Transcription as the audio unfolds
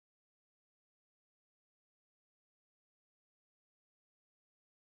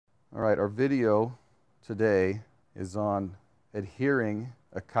All right, our video today is on adhering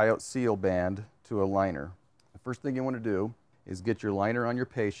a Coyote seal band to a liner. The first thing you want to do is get your liner on your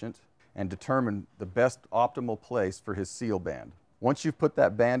patient and determine the best optimal place for his seal band. Once you've put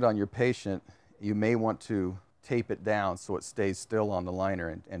that band on your patient, you may want to tape it down so it stays still on the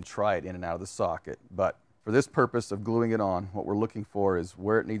liner and try it in and out of the socket. But for this purpose of gluing it on, what we're looking for is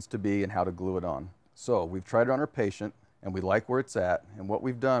where it needs to be and how to glue it on. So we've tried it on our patient and we like where it's at, and what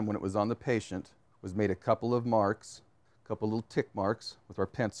we've done when it was on the patient was made a couple of marks, a couple little tick marks with our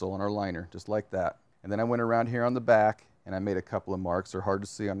pencil on our liner, just like that. And then I went around here on the back and I made a couple of marks. They're hard to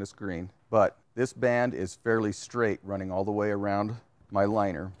see on the screen, but this band is fairly straight running all the way around my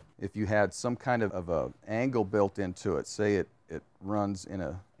liner. If you had some kind of a angle built into it, say it runs in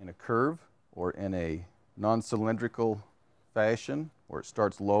a curve or in a non-cylindrical fashion, where it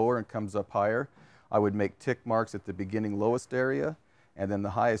starts lower and comes up higher, I would make tick marks at the beginning lowest area and then the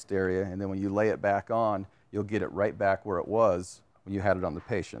highest area, and then when you lay it back on, you'll get it right back where it was when you had it on the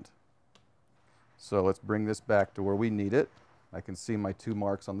patient. So let's bring this back to where we need it. I can see my two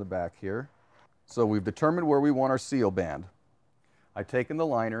marks on the back here. So we've determined where we want our seal band. I've taken the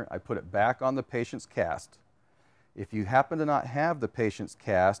liner, I put it back on the patient's cast. If you happen to not have the patient's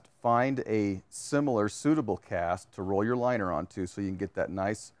cast, find a similar suitable cast to roll your liner onto so you can get that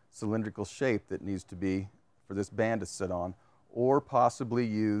nice cylindrical shape that needs to be for this band to sit on, or possibly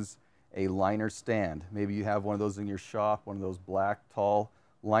use a liner stand. Maybe you have one of those in your shop, one of those black tall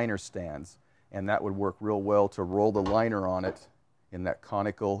liner stands, and that would work real well to roll the liner on it in that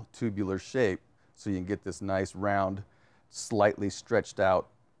conical tubular shape so you can get this nice round, slightly stretched out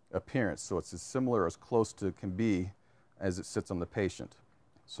appearance, so it's as similar as close to can be as it sits on the patient.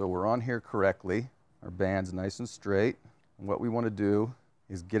 So we're on here correctly, our band's nice and straight, and what we want to do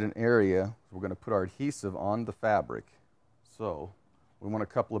is get an area. We're going to put our adhesive on the fabric. So we want a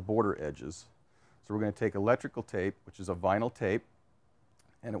couple of border edges. So we're going to take electrical tape, which is a vinyl tape,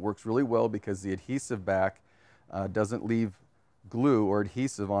 and it works really well because the adhesive back doesn't leave glue or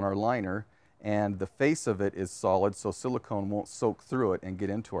adhesive on our liner, and the face of it is solid, so silicone won't soak through it and get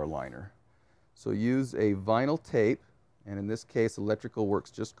into our liner. So use a vinyl tape, and in this case electrical works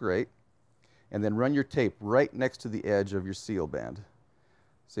just great, and then run your tape right next to the edge of your seal band.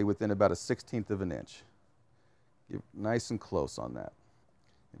 Say within about a 1/16 of an inch. Get nice and close on that.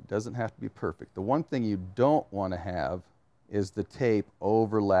 It doesn't have to be perfect. The one thing you don't want to have is the tape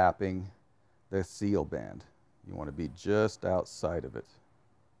overlapping the seal band. You want to be just outside of it.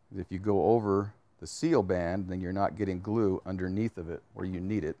 If you go over the seal band, then you're not getting glue underneath of it where you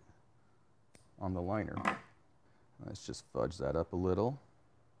need it on the liner. Let's just fudge that up a little.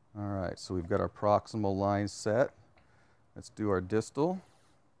 All right, so we've got our proximal line set. Let's do our distal.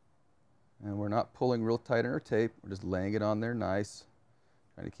 And we're not pulling real tight on our tape, we're just laying it on there nice,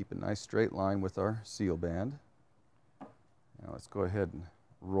 trying to keep a nice straight line with our seal band. Now let's go ahead and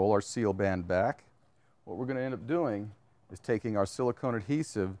roll our seal band back. What we're going to end up doing is taking our silicone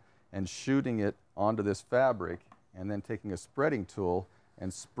adhesive and shooting it onto this fabric, and then taking a spreading tool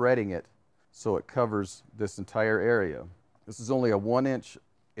and spreading it so it covers this entire area. This is only a 1-inch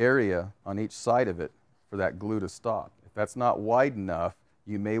area on each side of it for that glue to stop. If that's not wide enough,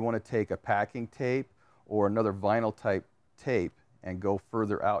 you may want to take a packing tape or another vinyl type tape and go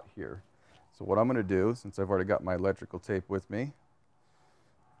further out here. So what I'm going to do, since I've already got my electrical tape with me,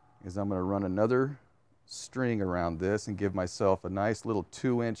 is I'm going to run another string around this and give myself a nice little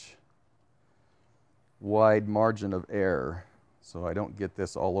 2-inch wide margin of error so I don't get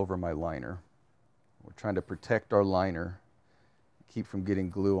this all over my liner. We're trying to protect our liner, keep from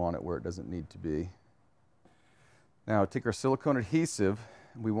getting glue on it where it doesn't need to be. Now take our silicone adhesive,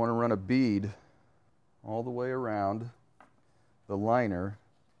 and we want to run a bead all the way around the liner,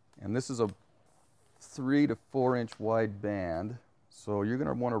 and this is a 3 to 4 inch wide band, so you're going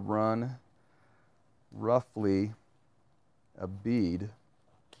to want to run roughly a bead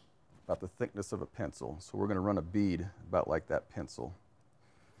about the thickness of a pencil. So we're going to run a bead about like that pencil,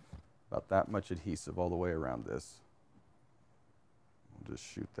 about that much adhesive all the way around this. We'll just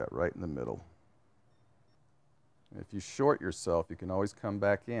shoot that right in the middle. If you short yourself, you can always come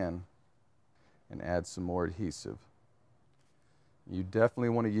back in and add some more adhesive. You definitely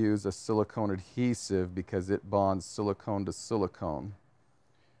want to use a silicone adhesive because it bonds silicone to silicone.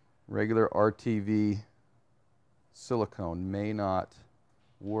 Regular RTV silicone may not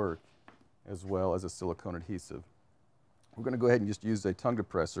work as well as a silicone adhesive. We're going to go ahead and just use a tongue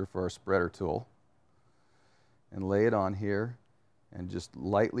depressor for our spreader tool and lay it on here and just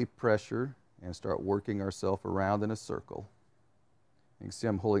lightly pressure and start working ourselves around in a circle. You can see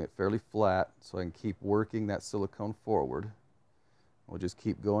I'm holding it fairly flat so I can keep working that silicone forward. We'll just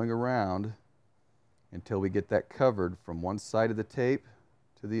keep going around until we get that covered from one side of the tape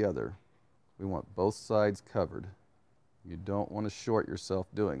to the other. We want both sides covered. You don't want to short yourself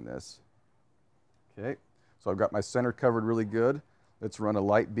doing this. Okay, so I've got my center covered really good. Let's run a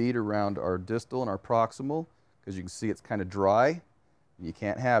light bead around our distal and our proximal, because you can see it's kind of dry. You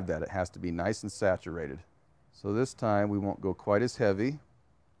can't have that. It has to be nice and saturated. So this time we won't go quite as heavy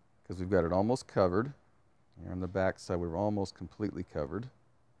because we've got it almost covered. Here on the back side we're almost completely covered.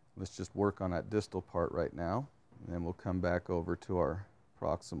 Let's just work on that distal part right now, and then we'll come back over to our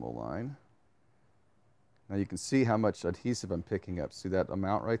proximal line. Now you can see how much adhesive I'm picking up. See that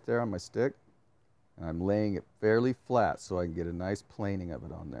amount right there on my stick? And I'm laying it fairly flat so I can get a nice planing of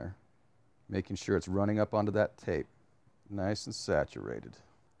it on there. Making sure it's running up onto that tape. Nice and saturated.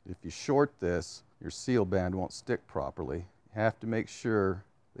 If you short this, your seal band won't stick properly. You have to make sure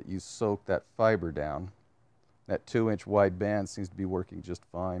that you soak that fiber down. That 2-inch wide band seems to be working just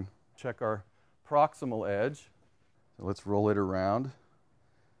fine. Check our proximal edge. So let's roll it around.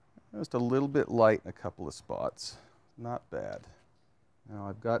 Just a little bit light in a couple of spots. Not bad. Now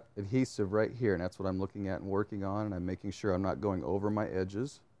I've got adhesive right here, and that's what I'm looking at and working on, and I'm making sure I'm not going over my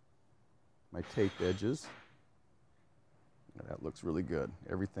edges, my tape edges. That looks really good.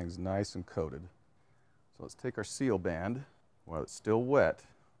 Everything's nice and coated. So let's take our seal band while it's still wet,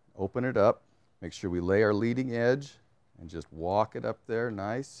 open it up, make sure we lay our leading edge and just walk it up there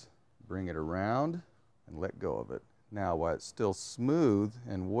nice, bring it around and let go of it. Now while it's still smooth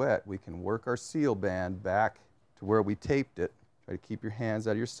and wet, we can work our seal band back to where we taped it. Try to keep your hands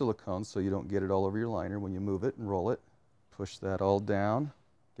out of your silicone so you don't get it all over your liner when you move it and roll it. Push that all down,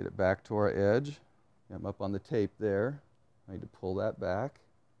 get it back to our edge. I'm up on the tape there. I need to pull that back.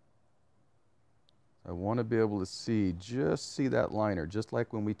 I want to be able to see that liner, just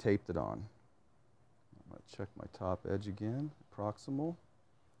like when we taped it on. I'm going to check my top edge again, proximal.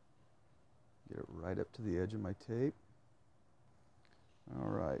 Get it right up to the edge of my tape. All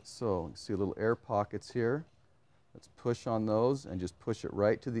right, so you can see little air pockets here. Let's push on those and just push it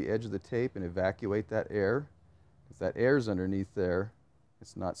right to the edge of the tape and evacuate that air. If that air's underneath there,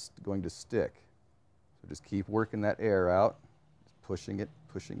 it's not going to stick. So just keep working that air out, just pushing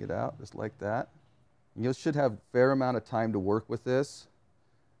it out, just like that. And you should have a fair amount of time to work with this.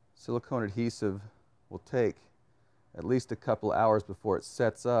 Silicone adhesive will take at least a couple hours before it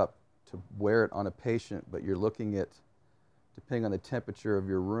sets up to wear it on a patient, but you're looking at, depending on the temperature of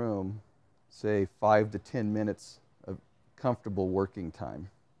your room, say 5 to 10 minutes of comfortable working time.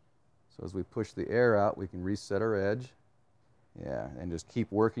 So as we push the air out, we can reset our edge. Yeah, and just keep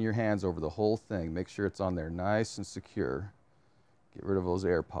working your hands over the whole thing. Make sure it's on there nice and secure. Get rid of those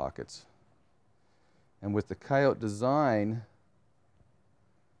air pockets. And with the Coyote design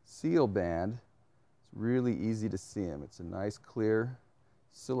seal band, it's really easy to see them. It's a nice clear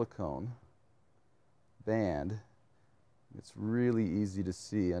silicone band. It's really easy to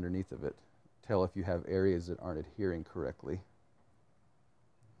see underneath of it. Tell if you have areas that aren't adhering correctly.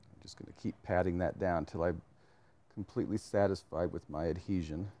 I'm just going to keep patting that down until I'm completely satisfied with my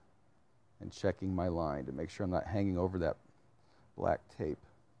adhesion and checking my line to make sure I'm not hanging over that black tape.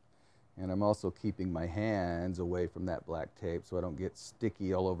 And I'm also keeping my hands away from that black tape so I don't get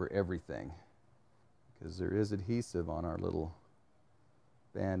sticky all over everything, because there is adhesive on our little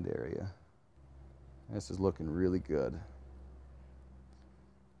band area. This is looking really good.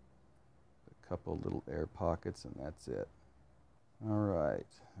 A couple little air pockets and that's it. All right,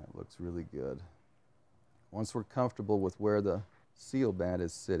 that looks really good. Once we're comfortable with where the seal band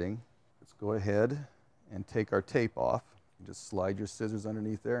is sitting, let's go ahead and take our tape off. Just slide your scissors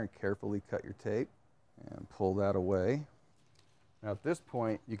underneath there and carefully cut your tape and pull that away. Now at this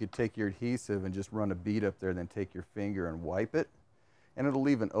point, you could take your adhesive and just run a bead up there, then take your finger and wipe it. And it'll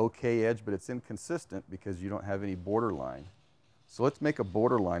leave an okay edge, but it's inconsistent because you don't have any border line. So let's make a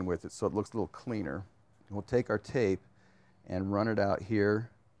border line with it so it looks a little cleaner. We'll take our tape and run it out here,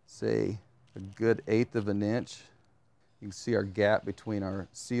 say a good 1/8 of an inch. You can see our gap between our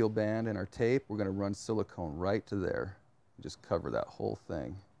seal band and our tape. We're going to run silicone right to there and just cover that whole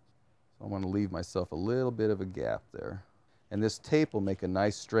thing. So I want to leave myself a little bit of a gap there. And this tape will make a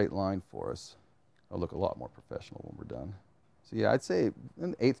nice straight line for us. It'll look a lot more professional when we're done. So yeah, I'd say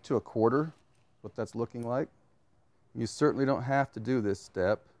 1/8 to 1/4, what that's looking like. You certainly don't have to do this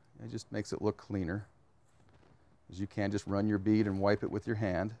step. It just makes it look cleaner, as you can just run your bead and wipe it with your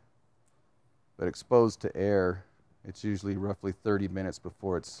hand. But exposed to air, it's usually roughly 30 minutes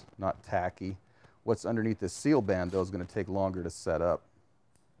before it's not tacky. What's underneath this seal band, though, is going to take longer to set up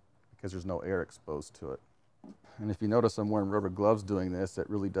because there's no air exposed to it. And if you notice I'm wearing rubber gloves doing this, that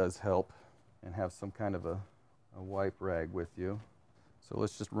really does help. And have some kind of a wipe rag with you. So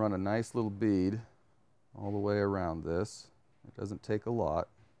let's just run a nice little bead all the way around this. It doesn't take a lot.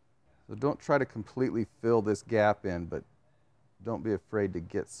 So don't try to completely fill this gap in, but don't be afraid to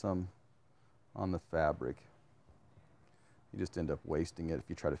get some on the fabric. You just end up wasting it if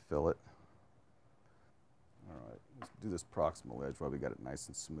you try to fill it. All right, let's do this proximal edge while we got it nice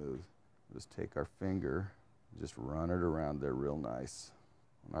and smooth. We'll just take our finger and just run it around there real nice.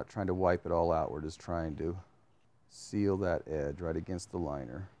 We're not trying to wipe it all out, we're just trying to seal that edge right against the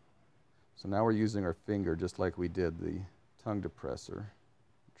liner. So now we're using our finger just like we did the tongue depressor,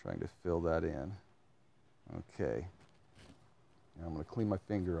 trying to fill that in. Okay, now I'm going to clean my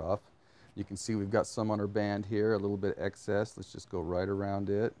finger off. You can see we've got some on our band here, a little bit excess. Let's just go right around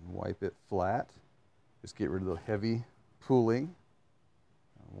it and wipe it flat. Just get rid of the heavy pooling.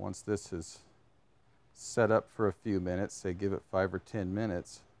 Once this is set up for a few minutes, say give it 5 or 10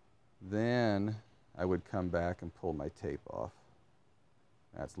 minutes, then I would come back and pull my tape off.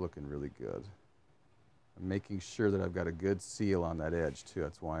 That's looking really good. I'm making sure that I've got a good seal on that edge too.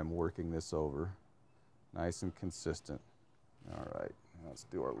 That's why I'm working this over. Nice and consistent. All right, let's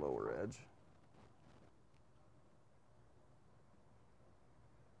do our lower edge.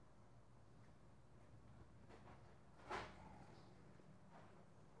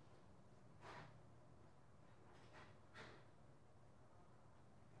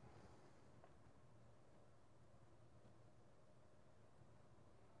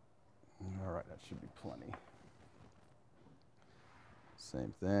 All right, that should be plenty.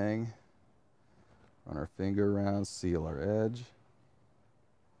 Same thing. Run our finger around, seal our edge.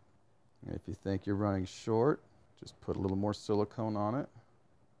 And if you think you're running short, just put a little more silicone on it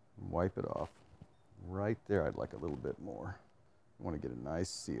and wipe it off. Right there, I'd like a little bit more. I want to get a nice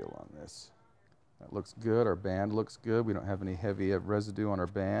seal on this. That looks good. Our band looks good. We don't have any heavy residue on our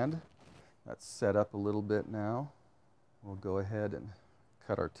band. That's set up a little bit now. We'll go ahead and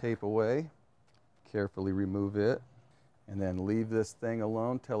cut our tape away. Carefully remove it. And then leave this thing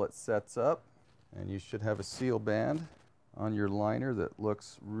alone till it sets up. And you should have a seal band on your liner that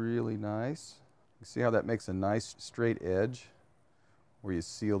looks really nice. You see how that makes a nice straight edge where you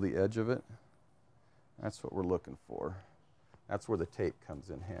seal the edge of it? That's what we're looking for. That's where the tape comes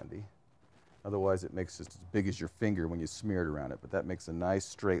in handy. Otherwise it makes it as big as your finger when you smear it around it, but that makes a nice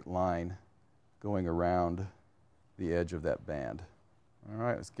straight line going around the edge of that band. All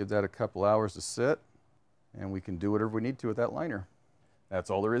right, let's give that a couple hours to sit, and we can do whatever we need to with that liner. That's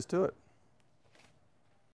all there is to it.